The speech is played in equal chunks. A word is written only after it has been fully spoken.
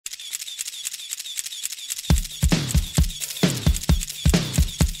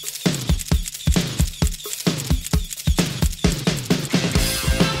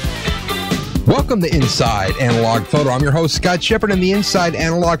Welcome to Inside Analog Photo. I'm your host, Scott Shepard, and the Inside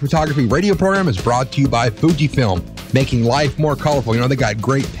Analog Photography radio program is brought to you by Fujifilm, making life more colorful. You know, they got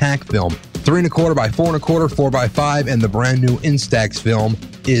great pack film, 3¼ by 4¼ 4x5, and the brand new Instax film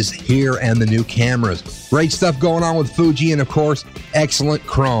is here, and the new cameras. Great stuff going on with Fuji, and of course, excellent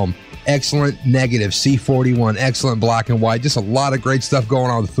chrome, excellent negative, C41, excellent black and white. Just a lot of great stuff going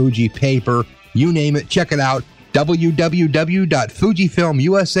on with Fuji paper. You name it, check it out.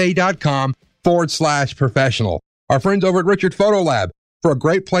 www.fujifilmusa.com/professional. Our friends over at Richard Photo Lab for a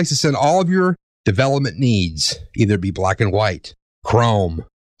great place to send all of your development needs, either be black and white, chrome,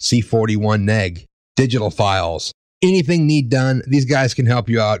 C41 neg, digital files, anything need done, these guys can help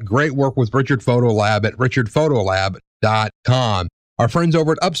you out. Great work with Richard Photo Lab at richardphotolab.com. Our friends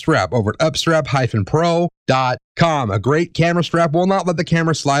over at Upstrap, over at upstrap-pro.com. A great camera strap will not let the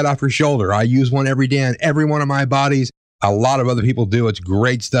camera slide off your shoulder. I use one every day on every one of my bodies. A lot of other people do. It's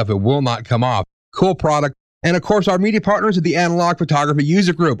great stuff. It will not come off. Cool product. And of course, our media partners at the Analog Photography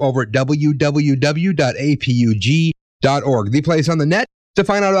User Group over at www.apug.org. The place on the net to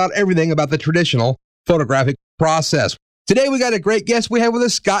find out about everything about the traditional photographic process. Today, we got a great guest. We have with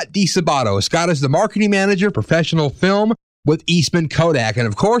us Scott DiSabato. Scott is the marketing manager, professional film with Eastman Kodak. And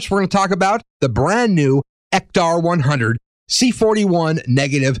of course, we're going to talk about the brand new Ektar 100 C41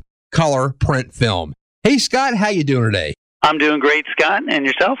 negative color print film. Hey, Scott, how you doing today? I'm doing great, Scott. And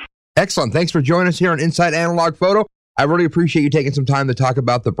yourself? Excellent. Thanks for joining us here on Inside Analog Photo. I really appreciate you taking some time to talk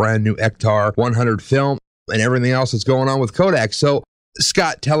about the brand new Ektar 100 film and everything else that's going on with Kodak. So,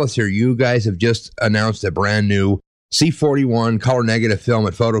 Scott, tell us here, you guys have just announced a brand new C41 color negative film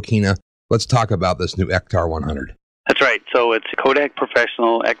at Photokina. Let's talk about this new Ektar 100. That's right. So it's Kodak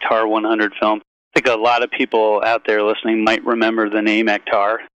Professional Ektar 100 film. I think a lot of people out there listening might remember the name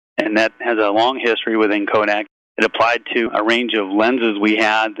Ektar, and that has a long history within Kodak. It applied to a range of lenses we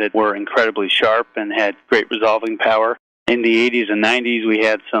had that were incredibly sharp and had great resolving power. In the 80s and 90s, we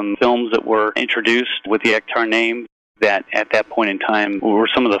had some films that were introduced with the Ektar name that at that point in time were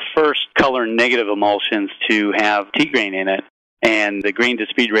some of the first color negative emulsions to have T-grain in it. And the grain to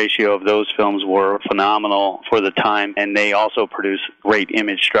speed ratio of those films were phenomenal for the time, and they also produce great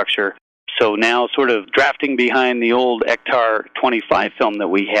image structure. So now, sort of drafting behind the old Ektar 25 film that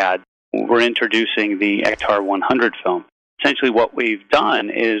we had, we're introducing the Ektar 100 film. Essentially what we've done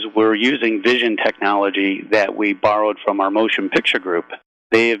is we're using vision technology that we borrowed from our motion picture group.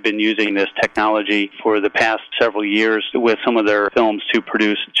 They have been using this technology for the past several years with some of their films to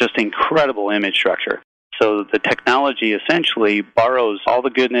produce just incredible image structure. So the technology essentially borrows all the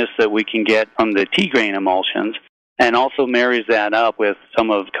goodness that we can get from the T-grain emulsions and also marries that up with some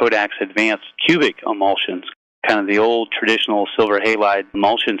of Kodak's advanced cubic emulsions, kind of the old traditional silver halide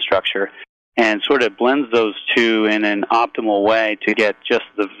emulsion structure, and sort of blends those two in an optimal way to get just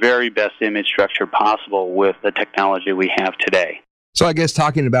the very best image structure possible with the technology we have today. So I guess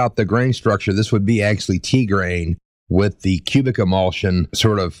talking about the grain structure, this would be actually T-grain with the cubic emulsion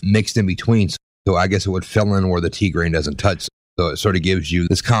sort of mixed in between. So I guess it would fill in where the T-grain doesn't touch. So it sort of gives you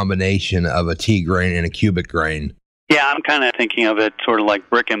this combination of a T-grain and a cubic grain. Yeah, I'm kind of thinking of it sort of like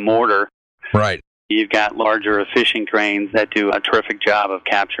brick and mortar. Right. You've got larger, efficient grains that do a terrific job of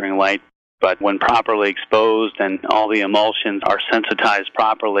capturing light. But when properly exposed and all the emulsions are sensitized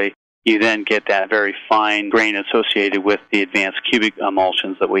properly, you then get that very fine grain associated with the advanced cubic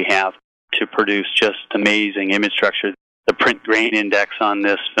emulsions that we have to produce just amazing image structure. The print grain index on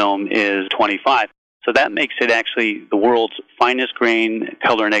this film is 25. So that makes it actually the world's finest grain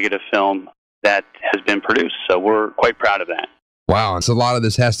color negative film that has been produced. So we're quite proud of that. Wow. And so a lot of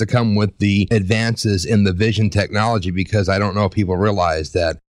this has to come with the advances in the vision technology, because I don't know if people realize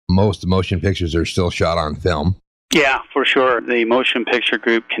that most motion pictures are still shot on film. Yeah, for sure. The motion picture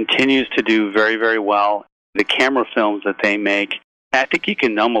group continues to do very, very well. The camera films that they make, I think you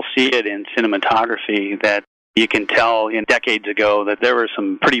can almost see it in cinematography that you can tell in decades ago that there were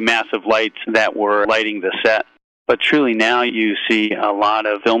some pretty massive lights that were lighting the set. But truly now you see a lot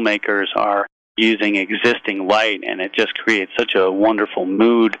of filmmakers are using existing light, and it just creates such a wonderful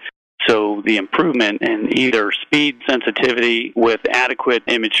mood. So the improvement in either speed sensitivity with adequate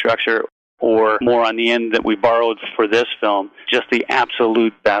image structure or more on the end that we borrowed for this film, just the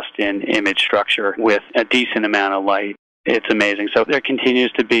absolute best in image structure with a decent amount of light. It's amazing. So there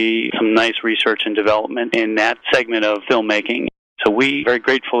continues to be some nice research and development in that segment of filmmaking. So we very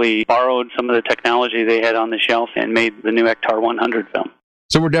gratefully borrowed some of the technology they had on the shelf and made the new Ektar 100 film.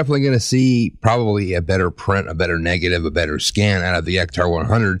 So we're definitely going to see probably a better print, a better negative, a better scan out of the Ektar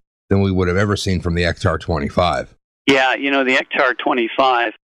 100 than we would have ever seen from the Ektar 25. Yeah, you know, the Ektar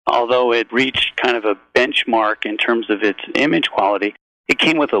 25, although it reached kind of a benchmark in terms of its image quality, it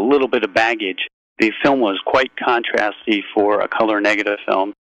came with a little bit of baggage. the film was quite contrasty for a color negative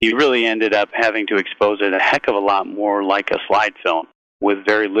film. You really ended up having to expose it a heck of a lot more like a slide film with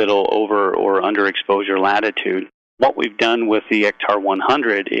very little over or underexposure latitude. What we've done with the Ektar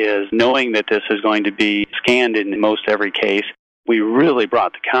 100 is, knowing that this is going to be scanned in most every case, we really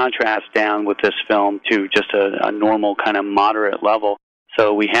brought the contrast down with this film to just a normal kind of moderate level.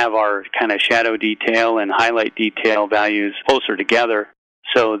 So we have our kind of shadow detail and highlight detail values closer together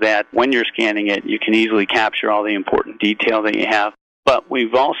so that when you're scanning it, you can easily capture all the important detail that you have. But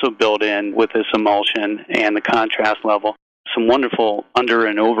we've also built in, with this emulsion and the contrast level, some wonderful under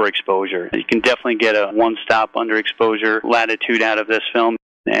and overexposure. You can definitely get a one-stop underexposure latitude out of this film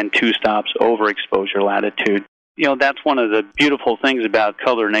and two stops overexposure latitude. You know, that's one of the beautiful things about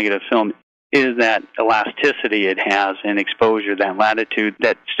color negative film, is that elasticity it has in exposure, that latitude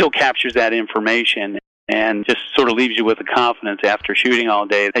that still captures that information and just sort of leaves you with the confidence after shooting all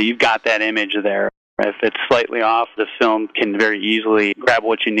day that you've got that image there. If it's slightly off, the film can very easily grab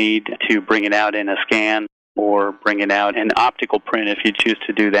what you need to bring it out in a scan or bring it out in optical print if you choose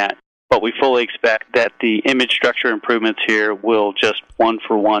to do that. But we fully expect that the image structure improvements here will just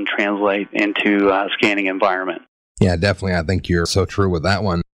one-for-one translate into a scanning environment. Yeah, definitely. I think you're so true with that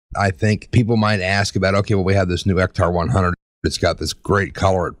one. I think people might ask about, okay, well, we have this new Ektar 100. It's got this great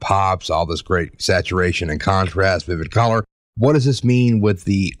color. It pops, all this great saturation and contrast, vivid color. What does this mean with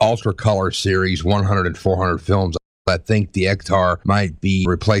the Ultra Color Series 100 and 400 films? I think the Ektar might be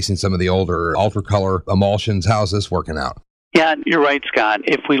replacing some of the older Ultra Color emulsions. How's this working out? Yeah, you're right, Scott.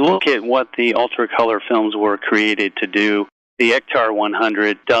 If we look at what the Ultra Color films were created to do, the Ektar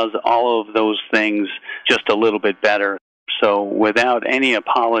 100 does all of those things just a little bit better. So without any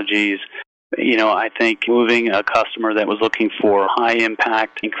apologies, I think moving a customer that was looking for high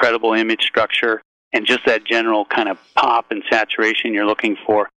impact, incredible image structure, and just that general kind of pop and saturation you're looking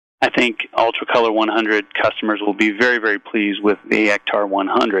for, I think Ultra Color 100 customers will be very, very pleased with the Ektar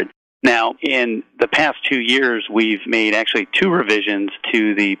 100. Now, in the past 2 years, we've made actually 2 revisions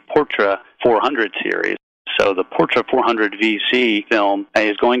to the Portra 400 series. So the Portra 400 VC film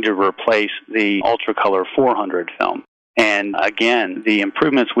is going to replace the Ultra Color 400 film. And again, the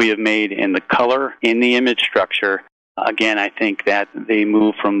improvements we have made in the color, in the image structure, again, I think that the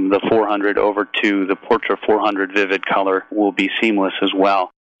move from the 400 over to the Portra 400 Vivid Color will be seamless as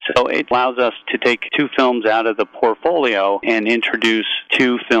well. So it allows us to take 2 films out of the portfolio and introduce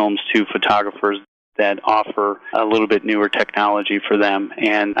 2 films to photographers that offer a little bit newer technology for them,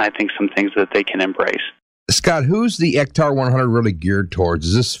 and I think some things that they can embrace. Scott, who's the Ektar 100 really geared towards?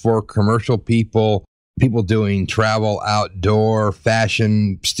 Is this for commercial people doing travel, outdoor,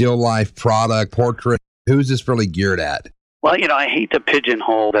 fashion, still life, product, portrait? Who's this really geared at? Well, I hate to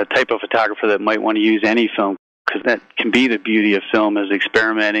pigeonhole that type of photographer that might want to use any film, because that can be the beauty of film, is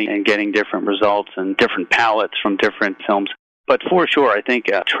experimenting and getting different results and different palettes from different films. But for sure, I think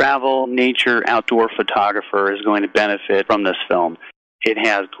a travel, nature, outdoor photographer is going to benefit from this film. It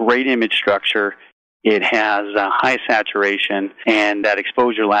has great image structure. It has a high saturation and that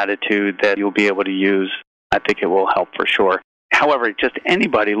exposure latitude that you'll be able to use. I think it will help for sure. However, just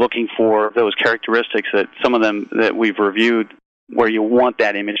anybody looking for those characteristics, that some of them that we've reviewed, where you want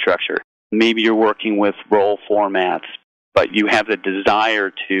that image structure. Maybe you're working with roll formats, but you have the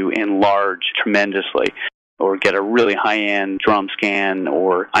desire to enlarge tremendously or get a really high-end drum scan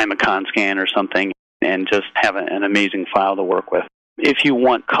or Imacon scan or something and just have an amazing file to work with. If you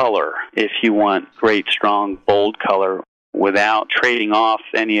want color, if you want great, strong, bold color without trading off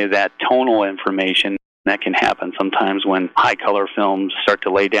any of that tonal information, that can happen sometimes when high-color films start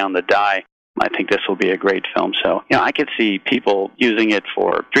to lay down the dye. I think this will be a great film. So, I could see people using it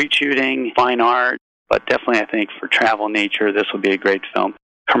for street shooting, fine art, but definitely I think for travel, nature, this will be a great film.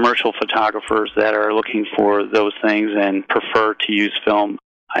 Commercial photographers that are looking for those things and prefer to use film,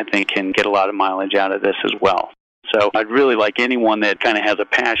 I think can get a lot of mileage out of this as well. So I'd really like anyone that kind of has a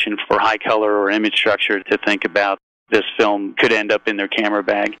passion for high color or image structure to think about this film could end up in their camera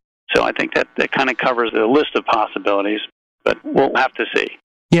bag. So I think that kind of covers the list of possibilities, but we'll have to see.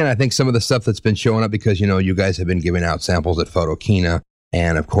 Yeah, and I think some of the stuff that's been showing up, because, you guys have been giving out samples at Photokina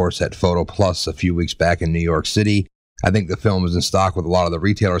and, of course, at Photo Plus a few weeks back in New York City. I think the film is in stock with a lot of the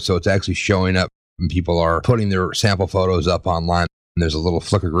retailers, so it's actually showing up and people are putting their sample photos up online. And there's a little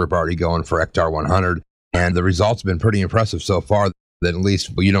Flickr group already going for Ektar 100, and the results have been pretty impressive so far, that at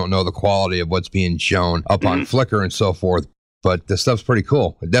least you don't know the quality of what's being shown up on Flickr and so forth, but the stuff's pretty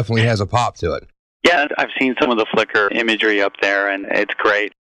cool. It definitely has a pop to it. Yeah, I've seen some of the Flickr imagery up there, and it's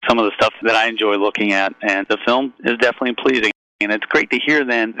great. Some of the stuff that I enjoy looking at, and the film is definitely pleasing. And it's great to hear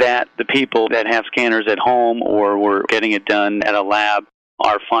then that the people that have scanners at home or were getting it done at a lab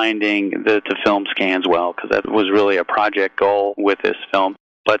are finding that the film scans well, because that was really a project goal with this film.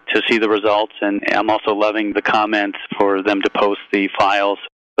 But to see the results, and I'm also loving the comments for them to post the files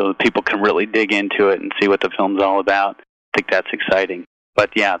so that people can really dig into it and see what the film's all about. I think that's exciting.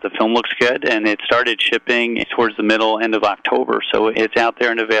 But yeah, the film looks good, and it started shipping towards the end of October, so it's out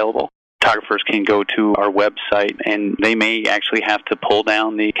there and available. Photographers can go to our website, and they may actually have to pull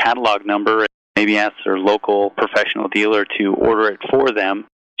down the catalog number and maybe ask their local professional dealer to order it for them,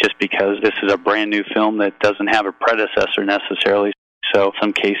 just because this is a brand new film that doesn't have a predecessor necessarily. So in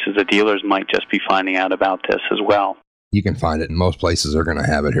some cases, the dealers might just be finding out about this as well. You can find it, and most places are going to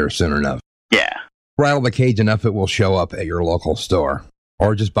have it here soon enough. Yeah. Rattle the cage enough, it will show up at your local store.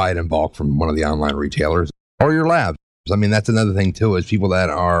 Or just buy it in bulk from one of the online retailers. Or your labs. I mean, that's another thing, too, is people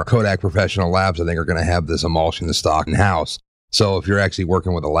that are Kodak professional labs, I think, are going to have this emulsion in stock in-house. So if you're actually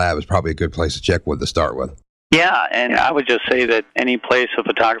working with a lab, it's probably a good place to check with to start with. Yeah, and I would just say that any place a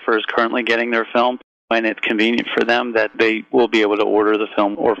photographer is currently getting their film, when it's convenient for them, that they will be able to order the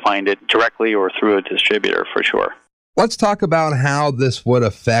film or find it directly or through a distributor for sure. Let's talk about how this would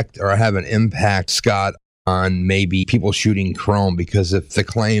affect or have an impact, Scott, on maybe people shooting chrome, because if the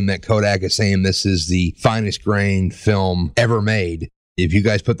claim that Kodak is saying this is the finest grain film ever made, if you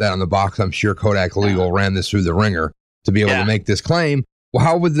guys put that on the box, I'm sure Kodak Legal ran this through the ringer to be able to make this claim. Well,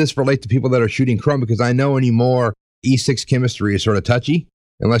 how would this relate to people that are shooting chrome? Because I know anymore E6 chemistry is sort of touchy.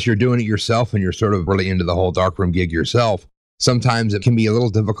 Unless you're doing it yourself and you're sort of really into the whole darkroom gig yourself, sometimes it can be a little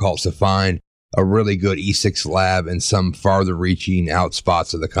difficult to find a really good E6 lab in some farther reaching out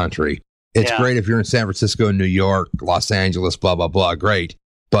spots of the country. It's great if you're in San Francisco, New York, Los Angeles, blah, blah, blah. Great.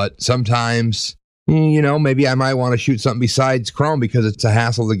 But sometimes, maybe I might want to shoot something besides chrome because it's a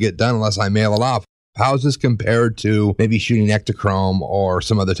hassle to get done unless I mail it off. How is this compared to maybe shooting Ektachrome or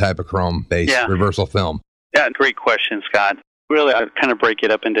some other type of chrome-based reversal film? Yeah, great question, Scott. Really, I kind of break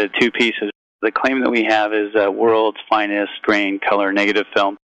it up into two pieces. The claim that we have is world's finest grain color negative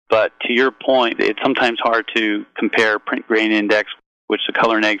film. But to your point, it's sometimes hard to compare print grain index, which the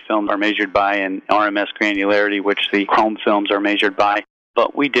color neg films are measured by, and RMS granularity, which the chrome films are measured by.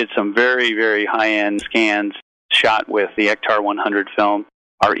 But we did some very, very high-end scans shot with the Ektar 100 film,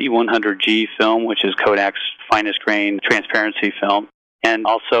 our E100G film, which is Kodak's finest grain transparency film, and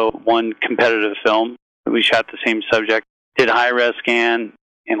also one competitive film. We shot the same subject, did a high-res scan,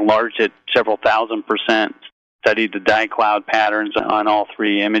 enlarged it several 1,000%, studied the dye cloud patterns on all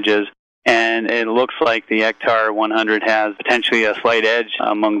three images, and it looks like the Ektar 100 has potentially a slight edge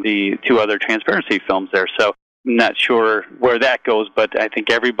among the two other transparency films there. So I'm not sure where that goes, but I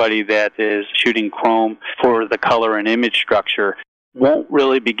think everybody that is shooting chrome for the color and image structure won't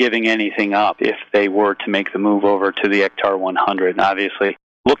really be giving anything up if they were to make the move over to the Ektar 100. And obviously,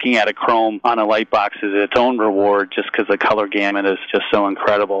 looking at a chrome on a light box is its own reward just because the color gamut is just so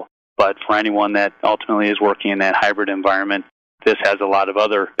incredible. But for anyone that ultimately is working in that hybrid environment, this has a lot of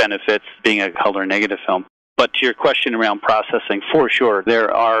other benefits being a color negative film. But to your question around processing, for sure,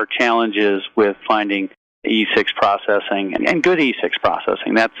 there are challenges with finding E6 processing and good E6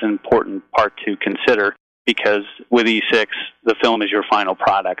 processing. That's an important part to consider because with E6, the film is your final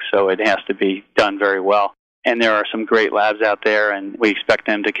product, so it has to be done very well. And there are some great labs out there, and we expect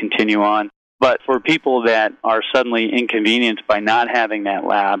them to continue on. But for people that are suddenly inconvenienced by not having that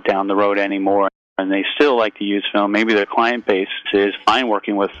lab down the road anymore, and they still like to use film, maybe their client base is fine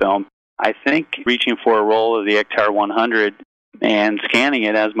working with film, I think reaching for a roll of the Ektar 100 and scanning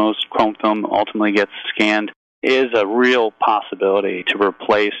it as most chrome film ultimately gets scanned is a real possibility to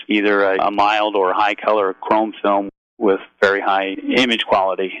replace either a mild or high color chrome film with very high image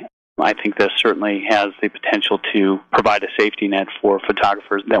quality. I think this certainly has the potential to provide a safety net for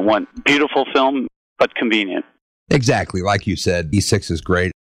photographers that want beautiful film, but convenient. Exactly. Like you said, E6 is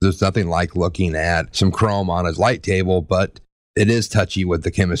great. There's nothing like looking at some chrome on a light table, but it is touchy with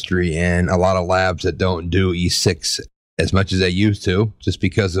the chemistry, and a lot of labs that don't do E6 as much as they used to, just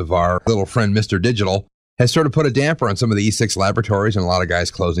because of our little friend Mr. Digital, has sort of put a damper on some of the E6 laboratories and a lot of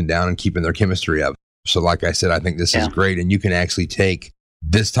guys closing down and keeping their chemistry up. So like I said, I think this is great, and you can actually take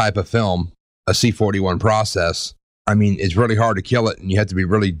this type of film, a C41 process. I mean, it's really hard to kill it, and you have to be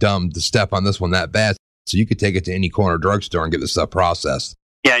really dumb to step on this one that bad. So you could take it to any corner drugstore and get this stuff processed.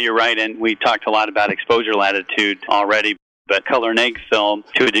 Yeah, you're right, and we talked a lot about exposure latitude already, but color neg film,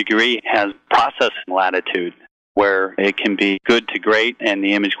 to a degree, has processing latitude, where it can be good to great, and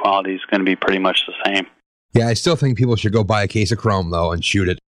the image quality is going to be pretty much the same. Yeah, I still think people should go buy a case of chrome, though, and shoot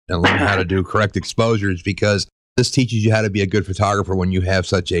it and learn how to do correct exposures, because this teaches you how to be a good photographer when you have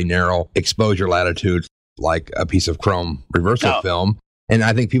such a narrow exposure latitude like a piece of chrome reversal film. And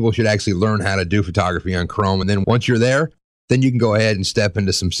I think people should actually learn how to do photography on chrome. And then once you're there, then you can go ahead and step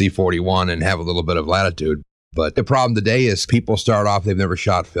into some C41 and have a little bit of latitude. But the problem today is people start off, they've never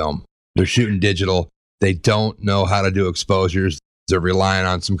shot film. They're shooting digital. They don't know how to do exposures. They're relying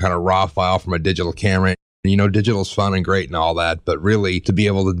on some kind of raw file from a digital camera. You know, digital's fun and great and all that, but really to be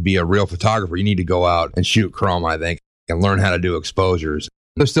able to be a real photographer, you need to go out and shoot chrome, I think, and learn how to do exposures.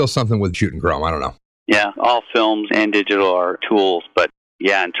 There's still something with shooting chrome. I don't know. Yeah, all films and digital are tools, but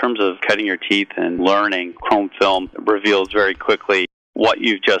yeah, in terms of cutting your teeth and learning, chrome film reveals very quickly what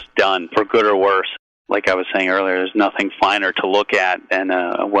you've just done, for good or worse. Like I was saying earlier, there's nothing finer to look at than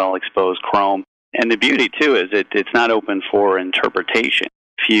a well-exposed chrome. And the beauty, too, is it's not open for interpretation.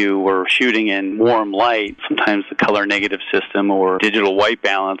 If you were shooting in warm light, sometimes the color negative system or digital white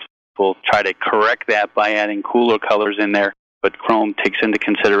balance will try to correct that by adding cooler colors in there. But chrome takes into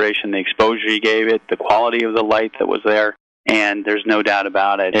consideration the exposure you gave it, the quality of the light that was there, and there's no doubt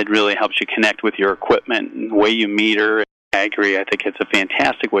about it. It really helps you connect with your equipment and the way you meter. I agree. I think it's a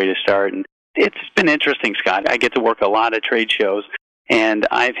fantastic way to start. And it's been interesting, Scott. I get to work a lot of trade shows, and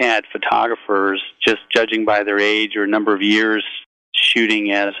I've had photographers, just judging by their age or number of years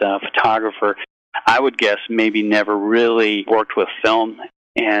shooting as a photographer, I would guess maybe never really worked with film,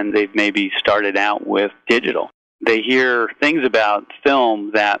 and they've maybe started out with digital. They hear things about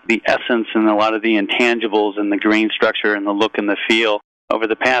film that the essence and a lot of the intangibles and the grain structure and the look and the feel. Over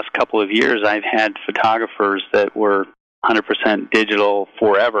the past couple of years, I've had photographers that were 100% digital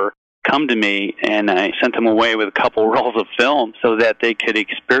forever come to me, and I sent them away with a couple rolls of film so that they could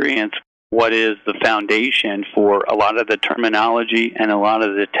experience what is the foundation for a lot of the terminology and a lot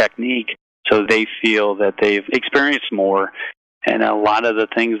of the technique, so they feel that they've experienced more. And a lot of the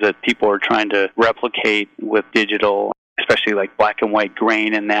things that people are trying to replicate with digital, especially like black and white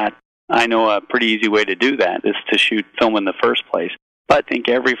grain and that, I know a pretty easy way to do that is to shoot film in the first place. But I think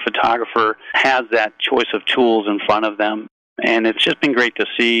every photographer has that choice of tools in front of them, and it's just been great to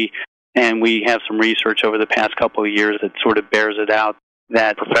see. And we have some research over the past couple of years that sort of bears it out,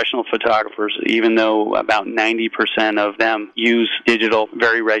 that professional photographers, even though about 90% of them use digital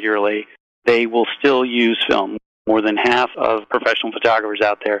very regularly, they will still use film. More than half of professional photographers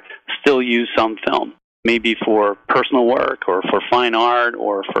out there still use some film, maybe for personal work or for fine art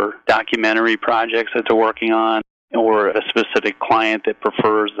or for documentary projects that they're working on, or a specific client that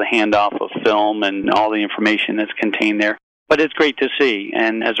prefers the handoff of film and all the information that's contained there. But it's great to see,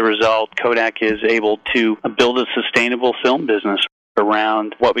 and as a result, Kodak is able to build a sustainable film business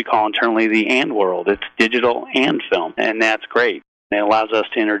around what we call internally the and world. It's digital and film, and that's great. It allows us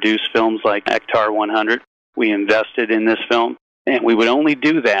to introduce films like Ektar 100. We invested in this film, and we would only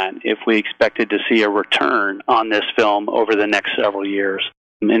do that if we expected to see a return on this film over the next several years.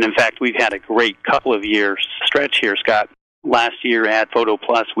 And in fact, we've had a great couple of years stretch here, Scott. Last year at Photo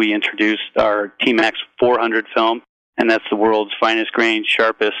Plus, we introduced our T-Max 400 film, and that's the world's finest grain,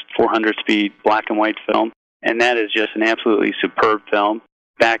 sharpest 400-speed black and white film. And that is just an absolutely superb film.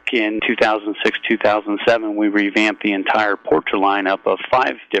 Back in 2006, 2007, we revamped the entire portrait lineup of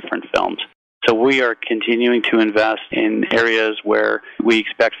 5 different films. So we are continuing to invest in areas where we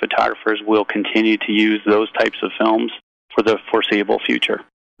expect photographers will continue to use those types of films for the foreseeable future.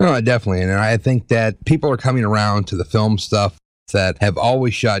 No, definitely. And I think that people are coming around to the film stuff that have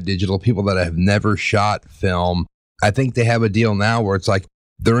always shot digital, people that have never shot film. I think they have a deal now where it's like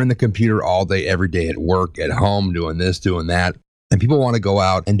they're in the computer all day, every day, at work, at home, doing this, doing that. And people want to go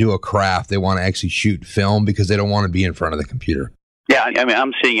out and do a craft. They want to actually shoot film because they don't want to be in front of the computer. Yeah, I mean,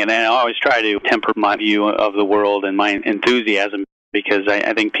 I'm seeing it, and I always try to temper my view of the world and my enthusiasm because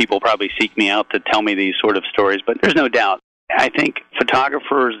I think people probably seek me out to tell me these sort of stories. But there's no doubt. I think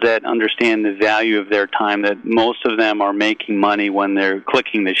photographers that understand the value of their time, that most of them are making money when they're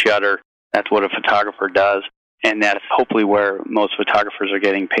clicking the shutter. That's what a photographer does, and that's hopefully where most photographers are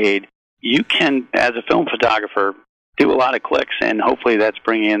getting paid. You can, as a film photographer, do a lot of clicks, and hopefully that's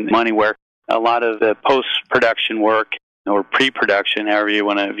bringing in money where a lot of the post-production work or pre-production, however you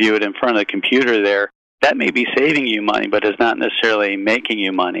want to view it in front of the computer there, that may be saving you money, but is not necessarily making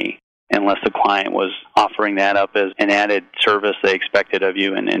you money unless the client was offering that up as an added service they expected of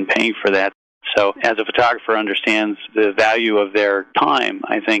you and paying for that. So as a photographer understands the value of their time,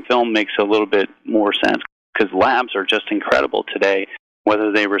 I think film makes a little bit more sense because labs are just incredible today.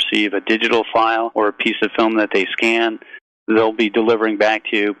 Whether they receive a digital file or a piece of film that they scan, they'll be delivering back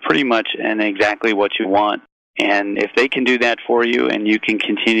to you pretty much and exactly what you want. And if they can do that for you and you can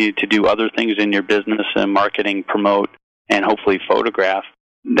continue to do other things in your business and marketing, promote, and hopefully photograph,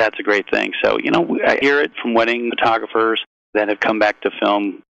 that's a great thing. So, I hear it from wedding photographers that have come back to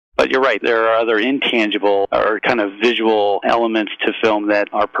film. But you're right, there are other intangible or kind of visual elements to film that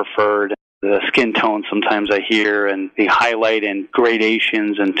are preferred. the skin tone sometimes I hear, and the highlight and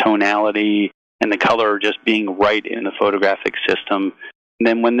gradations and tonality and the color just being right in the photographic system. And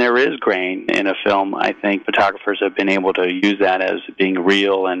then when there is grain in a film, I think photographers have been able to use that as being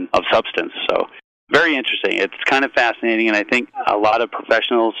real and of substance. So very interesting. It's kind of fascinating, and I think a lot of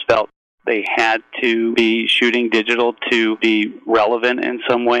professionals felt they had to be shooting digital to be relevant in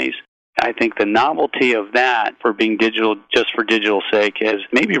some ways. I think the novelty of that for being digital just for digital's sake has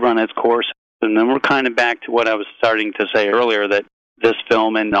maybe run its course. And then we're kind of back to what I was starting to say earlier, that this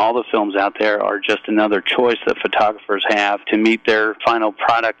film and all the films out there are just another choice that photographers have to meet their final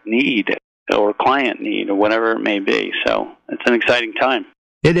product need or client need or whatever it may be. So it's an exciting time.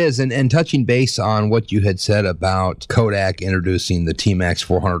 It is, and touching base on what you had said about Kodak introducing the T-Max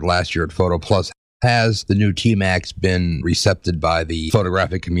 400 last year at Photo Plus, has the new T-Max been recepted by the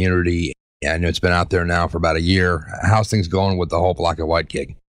photographic community? I know it's been out there now for about a year. How's things going with the whole black and white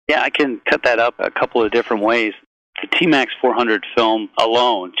gig? Yeah, I can cut that up a couple of different ways. The T-Max 400 film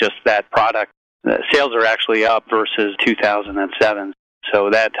alone, just that product, the sales are actually up versus 2007. So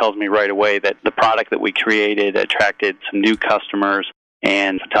that tells me right away that the product that we created attracted some new customers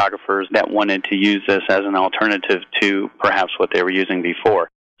and photographers that wanted to use this as an alternative to perhaps what they were using before.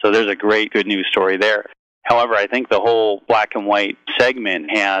 So there's a great good news story there. However, I think the whole black and white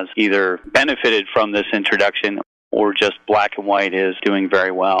segment has either benefited from this introduction or just black and white is doing very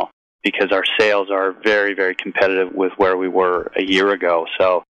well because our sales are very, very competitive with where we were a year ago.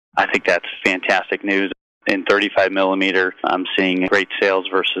 So I think that's fantastic news. In 35 millimeter, I'm seeing great sales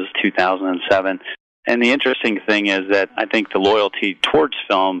versus 2007. And the interesting thing is that I think the loyalty towards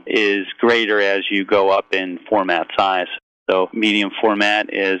film is greater as you go up in format size. So medium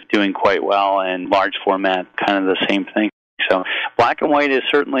format is doing quite well, and large format, kind of the same thing. So black and white is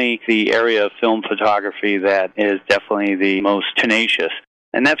certainly the area of film photography that is definitely the most tenacious.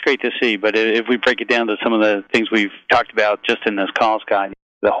 And that's great to see. But if we break it down to some of the things we've talked about just in this call, Scott,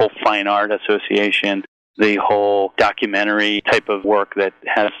 the whole Fine Art Association, the whole documentary type of work that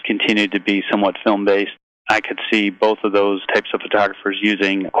has continued to be somewhat film-based, I could see both of those types of photographers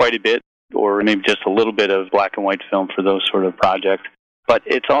using quite a bit or maybe just a little bit of black and white film for those sort of projects. But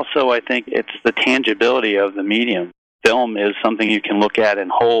it's also, I think, it's the tangibility of the medium. Film is something you can look at and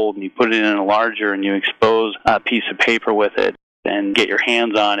hold, and you put it in a larger and you expose a piece of paper with it and get your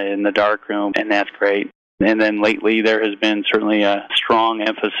hands on it in the darkroom, and that's great. And then lately there has been certainly a strong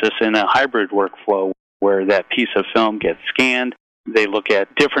emphasis in a hybrid workflow where that piece of film gets scanned. They look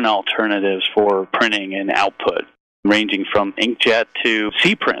at different alternatives for printing and output, ranging from inkjet to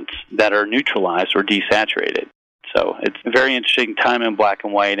C-prints that are neutralized or desaturated. So it's a very interesting time in black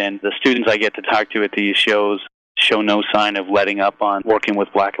and white, and the students I get to talk to at these shows show no sign of letting up on working with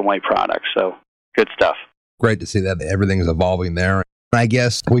black and white products. So good stuff. Great to see that everything is evolving there. I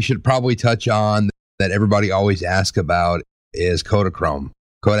guess we should probably touch on that everybody always asks about is Kodachrome.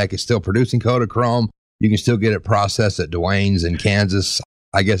 Kodak is still producing Kodachrome. You can still get it processed at Dwayne's in Kansas.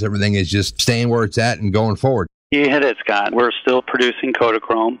 I guess everything is just staying where it's at and going forward. You hit it, Scott. We're still producing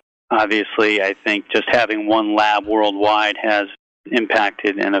Kodachrome. Obviously, I think just having one lab worldwide has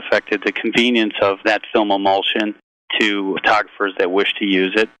impacted and affected the convenience of that film emulsion to photographers that wish to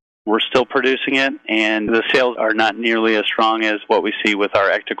use it. We're still producing it, and the sales are not nearly as strong as what we see with our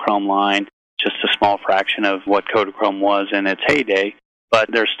Ektachrome line, just a small fraction of what Kodachrome was in its heyday. But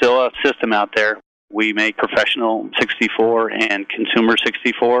there's still a system out there. We make professional 64 and consumer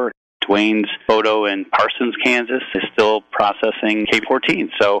 64. Dwayne's Photo in Parsons, Kansas is still processing K14,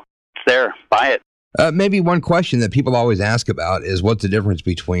 so it's there. Buy it. Maybe one question that people always ask about is what's the difference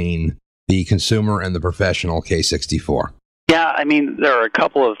between the consumer and the professional K64? Yeah, I mean, there are a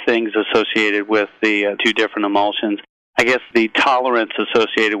couple of things associated with the two different emulsions. I guess the tolerance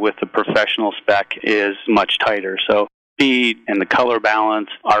associated with the professional spec is much tighter. So speed and the color balance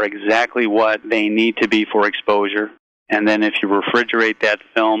are exactly what they need to be for exposure. And then if you refrigerate that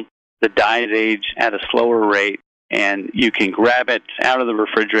film, the dyes age at a slower rate, and you can grab it out of the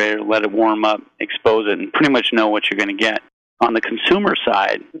refrigerator, let it warm up, expose it, and pretty much know what you're going to get. On the consumer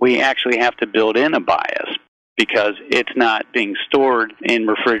side, we actually have to build in a bias because it's not being stored in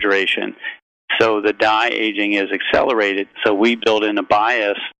refrigeration. So the dye aging is accelerated. So we build in a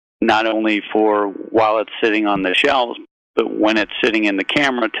bias not only for while it's sitting on the shelves, but when it's sitting in the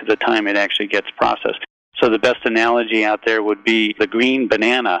camera to the time it actually gets processed. So the best analogy out there would be the green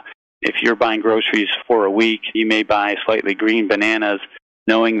banana. If you're buying groceries for a week, you may buy slightly green bananas,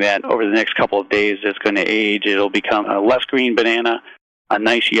 knowing that over the next couple of days it's going to age. It'll become a less green banana, a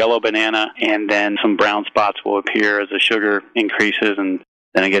nice yellow banana, and then some brown spots will appear as the sugar increases, and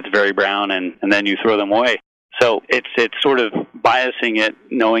then it gets very brown, and then you throw them away. So it's sort of biasing it,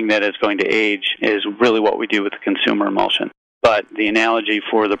 knowing that it's going to age, is really what we do with the consumer emulsion. But the analogy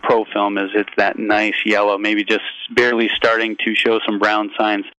for the Pro film is it's that nice yellow, maybe just barely starting to show some brown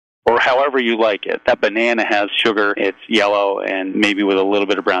signs, or however you like it. That banana has sugar, it's yellow, and maybe with a little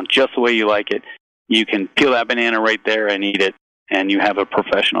bit of brown, just the way you like it. You can peel that banana right there and eat it, and you have a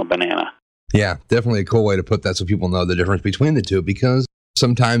professional banana. Yeah, definitely a cool way to put that so people know the difference between the two, because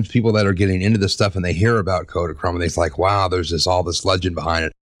sometimes people that are getting into this stuff and they hear about Kodachrome and they're like, wow, there's all this legend behind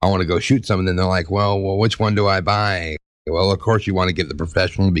it. I want to go shoot some. And then they're like, well, which one do I buy? Well, of course you want to get the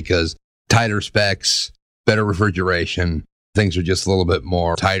professional because tighter specs, better refrigeration, things are just a little bit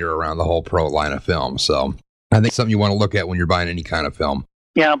more tighter around the whole Pro line of film. So I think something you want to look at when you're buying any kind of film.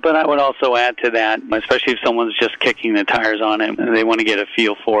 Yeah, but I would also add to that, especially if someone's just kicking the tires on it and they want to get a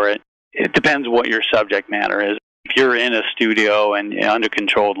feel for it. It depends what your subject matter is. If you're in a studio and under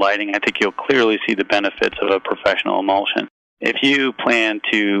controlled lighting, I think you'll clearly see the benefits of a professional emulsion. If you plan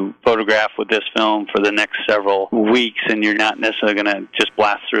to photograph with this film for the next several weeks and you're not necessarily going to just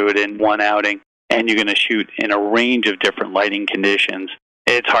blast through it in one outing, and you're going to shoot in a range of different lighting conditions,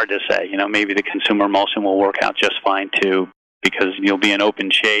 it's hard to say. Maybe the consumer emulsion will work out just fine too, because you'll be in open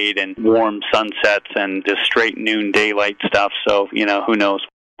shade and warm sunsets and just straight noon daylight stuff. So, who knows?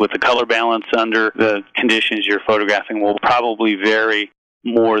 With the color balance under the conditions you're photographing will probably vary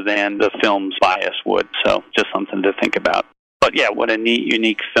more than the film's bias would. So just something to think about. But yeah, what a neat,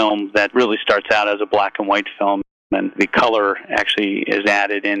 unique film that really starts out as a black and white film. And the color actually is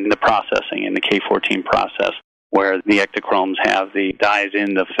added in the processing, in the K14 process, where the Ektachromes have the dyes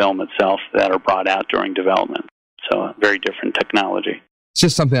in the film itself that are brought out during development. So a very different technology. It's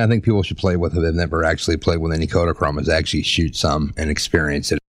just something I think people should play with if they've never actually played with any Kodachrome, is actually shoot some and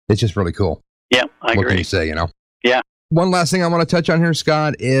experience it. It's just really cool. Yeah, I agree. What can you say, Yeah. One last thing I want to touch on here,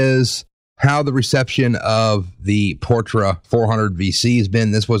 Scott, is how the reception of the Portra 400 VC has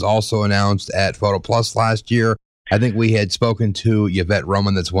been. This was also announced at Photo Plus last year. I think we had spoken to Yvette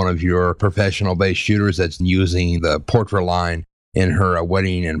Roman, that's one of your professional-based shooters that's using the Portra line in her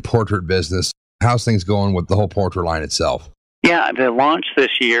wedding and portrait business. How's things going with the whole Portra line itself? Yeah, the launch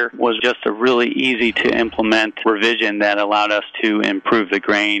this year was just a really easy to implement revision that allowed us to improve the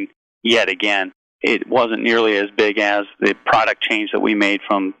grain yet again. It wasn't nearly as big as the product change that we made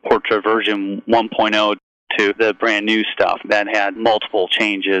from Portra version 1.0 to the brand new stuff that had multiple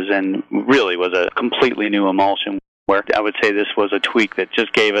changes and really was a completely new emulsion, where I would say this was a tweak that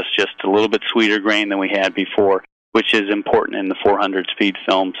just gave us just a little bit sweeter grain than we had before, which is important in the 400 speed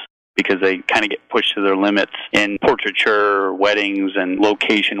films, because they kind of get pushed to their limits in portraiture, weddings, and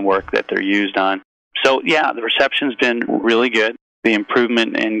location work that they're used on. So, yeah, the reception's been really good. The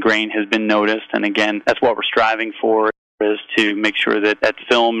improvement in grain has been noticed, and again, that's what we're striving for, is to make sure that that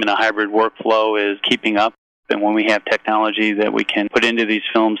film in a hybrid workflow is keeping up. And when we have technology that we can put into these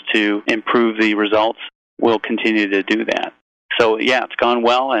films to improve the results, we'll continue to do that. So, yeah, it's gone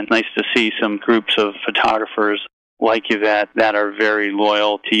well, and nice to see some groups of photographers like Yvette that are very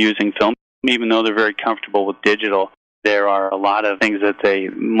loyal to using film. Even though they're very comfortable with digital, there are a lot of things that they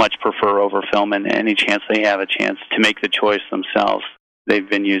much prefer over film, and any chance they have a chance to make the choice themselves, they've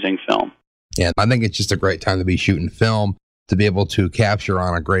been using film. Yeah, I think it's just a great time to be shooting film, to be able to capture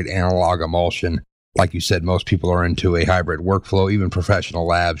on a great analog emulsion. Like you said, most people are into a hybrid workflow, even professional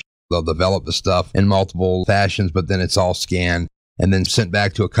labs. They'll develop the stuff in multiple fashions, but then it's all scanned and then sent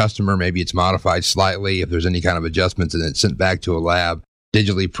back to a customer. Maybe it's modified slightly if there's any kind of adjustments, and then it's sent back to a lab,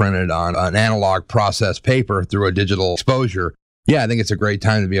 digitally printed on an analog process paper through a digital exposure. Yeah, I think it's a great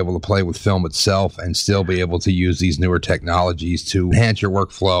time to be able to play with film itself and still be able to use these newer technologies to enhance your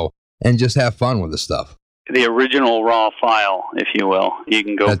workflow and just have fun with the stuff. The original raw file, if you will. You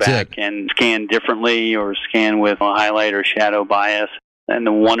can go That's back it. and scan differently or scan with a highlight or shadow bias. And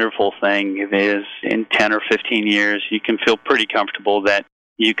the wonderful thing is, in 10 or 15 years, you can feel pretty comfortable that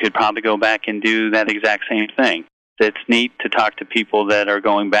you could probably go back and do that exact same thing. It's neat to talk to people that are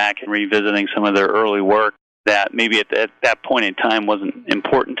going back and revisiting some of their early work that maybe at that point in time wasn't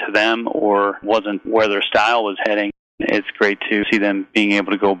important to them or wasn't where their style was heading. It's great to see them being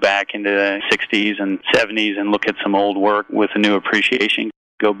able to go back into the 60s and 70s and look at some old work with a new appreciation.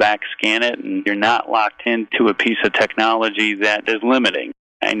 Go back, scan it, and you're not locked into a piece of technology that is limiting.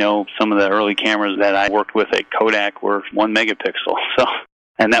 I know some of the early cameras that I worked with at Kodak were 1 megapixel,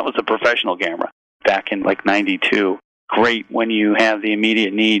 and that was a professional camera back in like 92. Great when you have the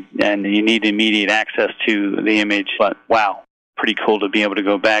immediate need and you need immediate access to the image, but wow, pretty cool to be able to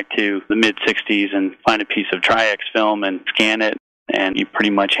go back to the mid-60s and find a piece of Tri-X film and scan it, and you pretty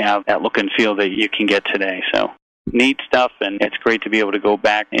much have that look and feel that you can get today. So neat stuff, and it's great to be able to go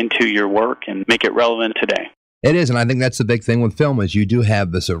back into your work and make it relevant today. It is, and I think that's the big thing with film is you do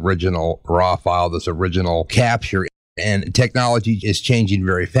have this original raw file, this original capture, and technology is changing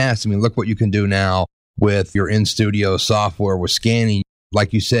very fast. I mean, look what you can do now with your in-studio software with scanning.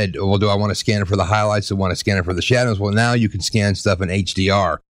 Like you said, well, do I want to scan it for the highlights? Do I want to scan it for the shadows? Well, now you can scan stuff in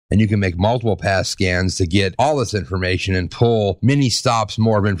HDR, and you can make multiple pass scans to get all this information and pull many stops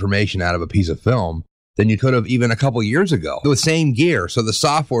more of information out of a piece of film than you could have even a couple years ago with the same gear. So the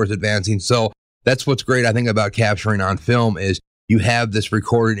software is advancing. So that's what's great, I think, about capturing on film is you have this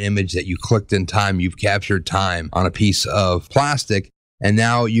recorded image that you clicked in time. You've captured time on a piece of plastic. And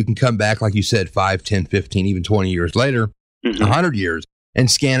now you can come back, like you said, 5, 10, 15, even 20 years later, 100 years,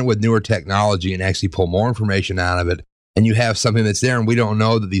 and scan it with newer technology and actually pull more information out of it. And you have something that's there. And we don't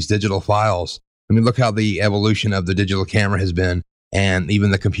know that these digital files, I mean, look how the evolution of the digital camera has been and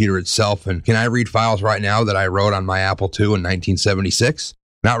even the computer itself. And can I read files right now that I wrote on my Apple II in 1976?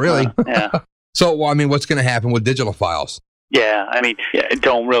 Not really. Yeah. So, well, I mean, what's going to happen with digital files? Yeah, I mean, I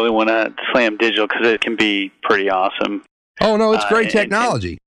don't really want to slam digital because it can be pretty awesome. Oh, no, it's great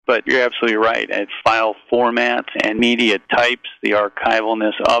technology. But you're absolutely right. It's file formats and media types, the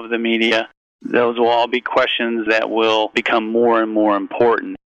archivalness of the media. Those will all be questions that will become more and more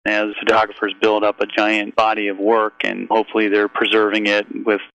important as photographers build up a giant body of work, and hopefully they're preserving it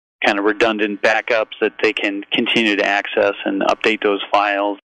with kind of redundant backups that they can continue to access and update those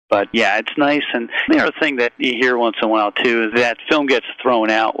files. But yeah, it's nice. And the other thing that you hear once in a while, too, is that film gets thrown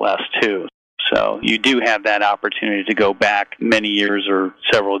out less, too. So you do have that opportunity to go back many years or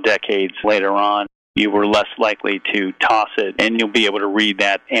several decades later on. You were less likely to toss it, and you'll be able to read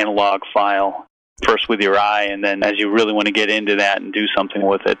that analog file first with your eye, and then as you really want to get into that and do something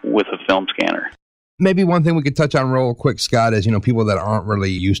with it with a film scanner. Maybe one thing we could touch on real quick, Scott, is, people that aren't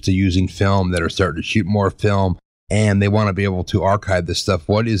really used to using film, that are starting to shoot more film, and they want to be able to archive this stuff.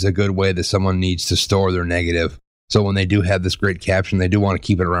 What is a good way that someone needs to store their negative? So when they do have this great caption, they do want to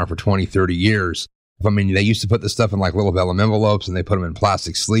keep it around for 20, 30 years. I mean, they used to put this stuff in like little vellum envelopes, and they put them in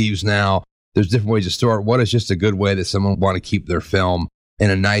plastic sleeves now. There's different ways to store it. What is just a good way that someone want to keep their film in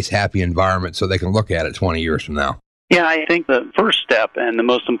a nice, happy environment so they can look at it 20 years from now? Yeah, I think the first step and the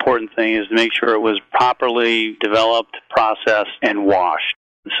most important thing is to make sure it was properly developed, processed, and washed,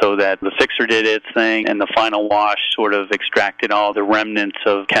 so that the fixer did its thing and the final wash sort of extracted all the remnants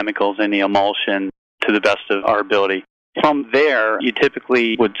of chemicals in the emulsion to the best of our ability. From there, you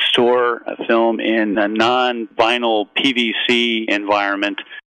typically would store a film in a non-vinyl PVC environment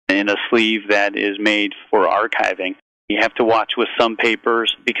in a sleeve that is made for archiving. You have to watch with some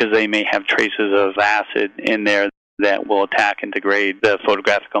papers because they may have traces of acid in there that will attack and degrade the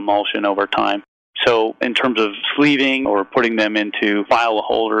photographic emulsion over time. So in terms of sleeving or putting them into file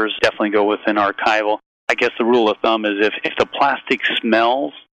holders, definitely go with an archival. I guess the rule of thumb is if the plastic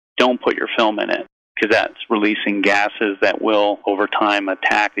smells, don't put your film in it, because that's releasing gases that will, over time,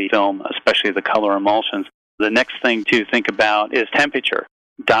 attack the film, especially the color emulsions. The next thing to think about is temperature.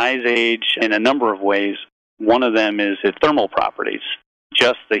 Dyes age in a number of ways. One of them is its thermal properties.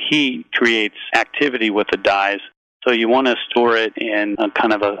 Just the heat creates activity with the dyes, so you want to store it in a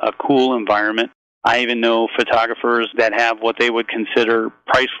kind of a cool environment. I even know photographers that have what they would consider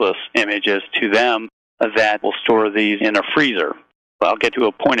priceless images to them that will store these in a freezer. I'll get to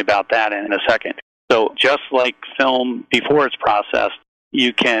a point about that in a second. So just like film before it's processed,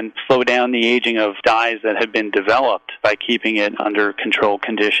 you can slow down the aging of dyes that have been developed by keeping it under controlled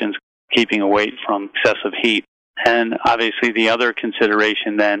conditions, keeping away from excessive heat. And obviously the other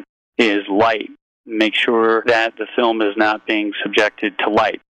consideration then is light. Make sure that the film is not being subjected to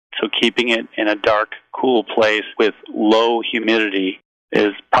light. So keeping it in a dark, cool place with low humidity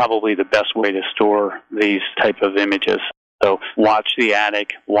is probably the best way to store these type of images. So watch the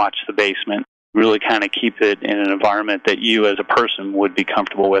attic, watch the basement, really kind of keep it in an environment that you as a person would be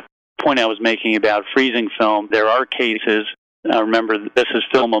comfortable with. The point I was making about freezing film, there are cases, remember this is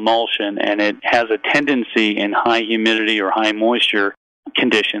film emulsion, and it has a tendency in high humidity or high moisture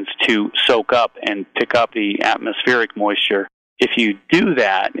conditions to soak up and pick up the atmospheric moisture. If you do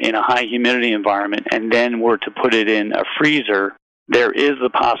that in a high humidity environment and then were to put it in a freezer, there is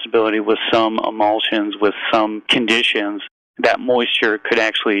the possibility with some emulsions, with some conditions, that moisture could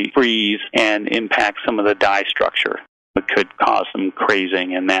actually freeze and impact some of the dye structure. It could cause some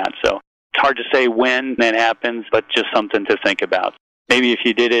crazing in that. So it's hard to say when that happens, but just something to think about. Maybe if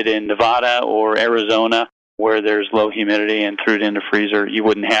you did it in Nevada or Arizona, where there's low humidity, and threw it in the freezer, you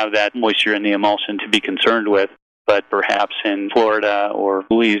wouldn't have that moisture in the emulsion to be concerned with. But perhaps in Florida or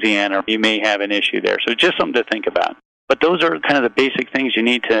Louisiana, you may have an issue there. So just something to think about. But those are kind of the basic things you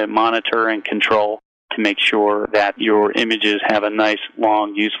need to monitor and control to make sure that your images have a nice,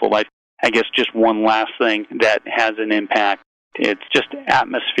 long, useful life. I guess just one last thing that has an impact. It's just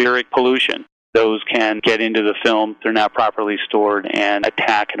atmospheric pollution. Those can get into the film. They're not properly stored and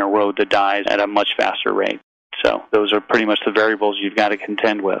attack and erode the dyes at a much faster rate. So those are pretty much the variables you've got to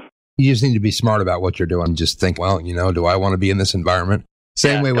contend with. You just need to be smart about what you're doing. Just think, well, do I want to be in this environment?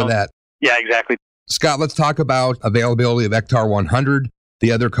 Same way with that. Yeah, exactly. Scott, let's talk about availability of Ektar 100,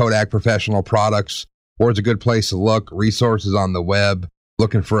 the other Kodak Professional products. Where's a good place to look? Resources on the web.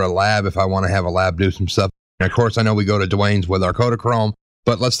 Looking for a lab if I want to have a lab do some stuff. And of course, I know we go to Dwayne's with our Kodachrome,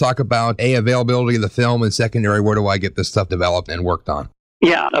 but let's talk about availability of the film, and secondary, where do I get this stuff developed and worked on?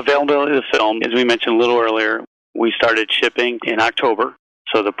 Yeah, availability of the film, as we mentioned a little earlier, we started shipping in October,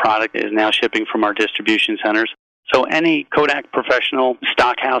 so the product is now shipping from our distribution centers. So any Kodak Professional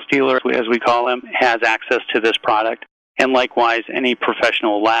stockhouse dealer, as we call them, has access to this product. And likewise, any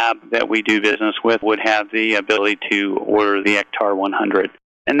professional lab that we do business with would have the ability to order the Ektar 100.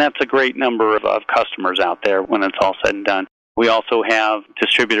 And that's a great number of customers out there when it's all said and done. We also have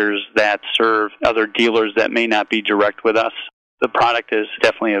distributors that serve other dealers that may not be direct with us. The product is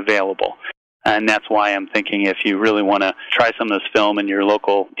definitely available. And that's why I'm thinking if you really want to try some of this film and your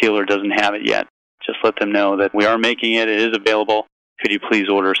local dealer doesn't have it yet, just let them know that we are making it. It is available. Could you please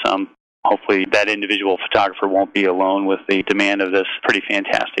order some? Hopefully that individual photographer won't be alone with the demand of this pretty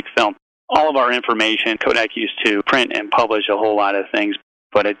fantastic film. All of our information, Kodak used to print and publish a whole lot of things,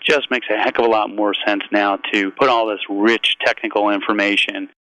 but it just makes a heck of a lot more sense now to put all this rich technical information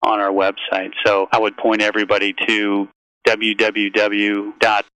on our website. So I would point everybody to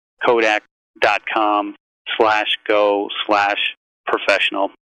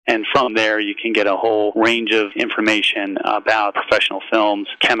www.kodak.com/go/professional. And from there, you can get a whole range of information about professional films,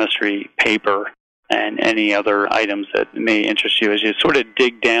 chemistry, paper, and any other items that may interest you as you sort of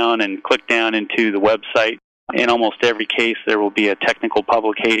dig down and click down into the website. In almost every case, there will be a technical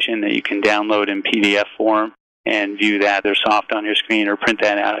publication that you can download in PDF form and view that. They're soft on your screen, or print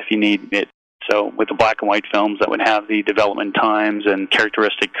that out if you need it. So with the black and white films, that would have the development times and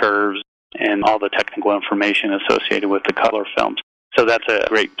characteristic curves and all the technical information associated with the color films. So that's a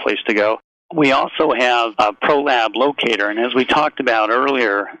great place to go. We also have a ProLab locator, and as we talked about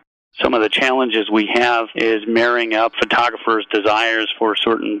earlier, some of the challenges we have is marrying up photographers' desires for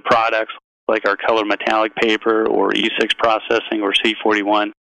certain products, like our color metallic paper or E6 processing or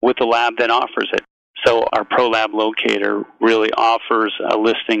C41, with the lab that offers it. So our ProLab locator really offers a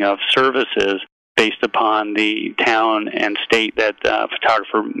listing of services based upon the town and state that a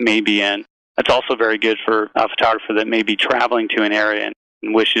photographer may be in. It's also very good for a photographer that may be traveling to an area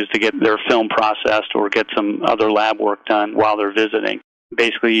and wishes to get their film processed or get some other lab work done while they're visiting.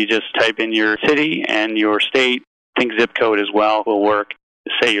 Basically, you just type in your city and your state. I think zip code as well will work.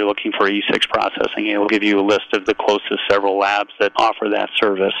 Say you're looking for E6 processing, it will give you a list of the closest several labs that offer that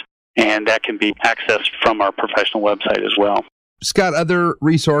service. And that can be accessed from our professional website as well. Scott, other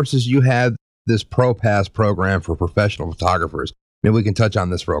resources you have, this ProPass program for professional photographers. Maybe we can touch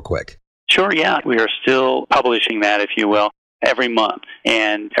on this real quick. Sure, yeah. We are still publishing that, if you will, every month.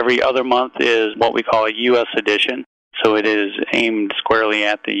 And every other month is what we call a U.S. edition. So it is aimed squarely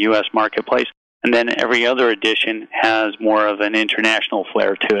at the U.S. marketplace. And then every other edition has more of an international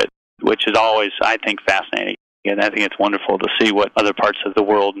flair to it, which is always, I think, fascinating. And I think it's wonderful to see what other parts of the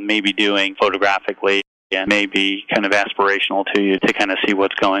world may be doing photographically, and may be kind of aspirational to you to kind of see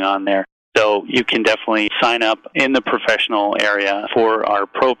what's going on there. So you can definitely sign up in the professional area for our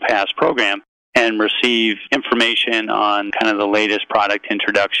ProPass program and receive information on kind of the latest product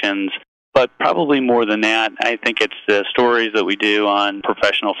introductions. But probably more than that, I think it's the stories that we do on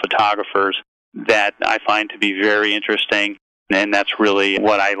professional photographers that I find to be very interesting, and that's really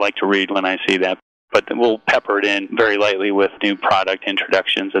what I like to read when I see that. But we'll pepper it in very lightly with new product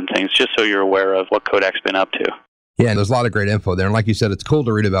introductions and things, just so you're aware of what Kodak's been up to. Yeah, and there's a lot of great info there. And like you said, it's cool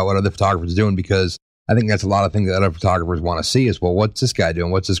to read about what other photographers are doing, because I think that's a lot of things that other photographers want to see is, well, what's this guy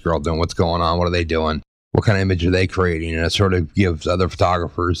doing? What's this girl doing? What's going on? What are they doing? What kind of image are they creating? And it sort of gives other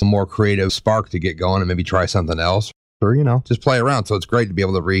photographers a more creative spark to get going and maybe try something else, or, just play around. So it's great to be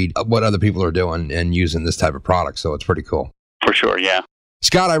able to read what other people are doing and using this type of product. So it's pretty cool. For sure, yeah.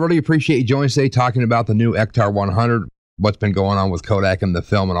 Scott, I really appreciate you joining us today talking about the new Ektar 100, what's been going on with Kodak and the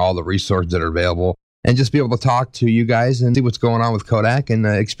film and all the resources that are available, and just be able to talk to you guys and see what's going on with Kodak and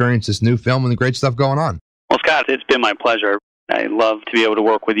experience this new film and the great stuff going on. Well, Scott, it's been my pleasure. I love to be able to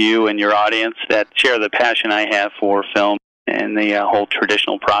work with you and your audience that share the passion I have for film and the whole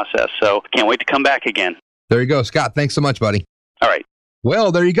traditional process. So can't wait to come back again. There you go, Scott. Thanks so much, buddy. All right.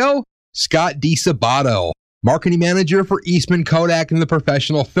 Well, there you go. Scott DiSabato, marketing manager for Eastman Kodak in the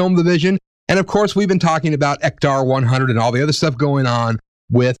professional film division. And of course, we've been talking about Ektar 100 and all the other stuff going on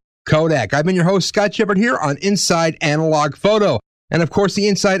with Kodak. I've been your host, Scott Shepard, here on Inside Analog Photo. And of course, the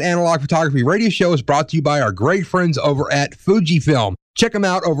Inside Analog Photography radio show is brought to you by our great friends over at Fujifilm. Check them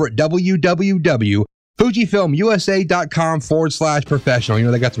out over at www.fujifilmusa.com/professional. You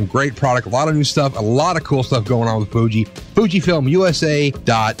know, they got some great product, a lot of new stuff, a lot of cool stuff going on with Fuji.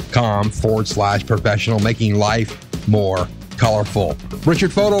 Fujifilmusa.com/professional, making life more colorful.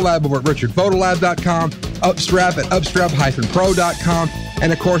 Richard Photolab over at richardphotolab.com, Upstrap at upstrap-pro.com,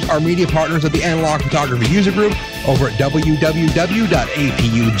 and of course our media partners at the Analog Photography User Group over at www.apug.org.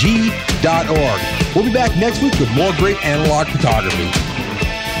 We'll be back next week with more great analog photography.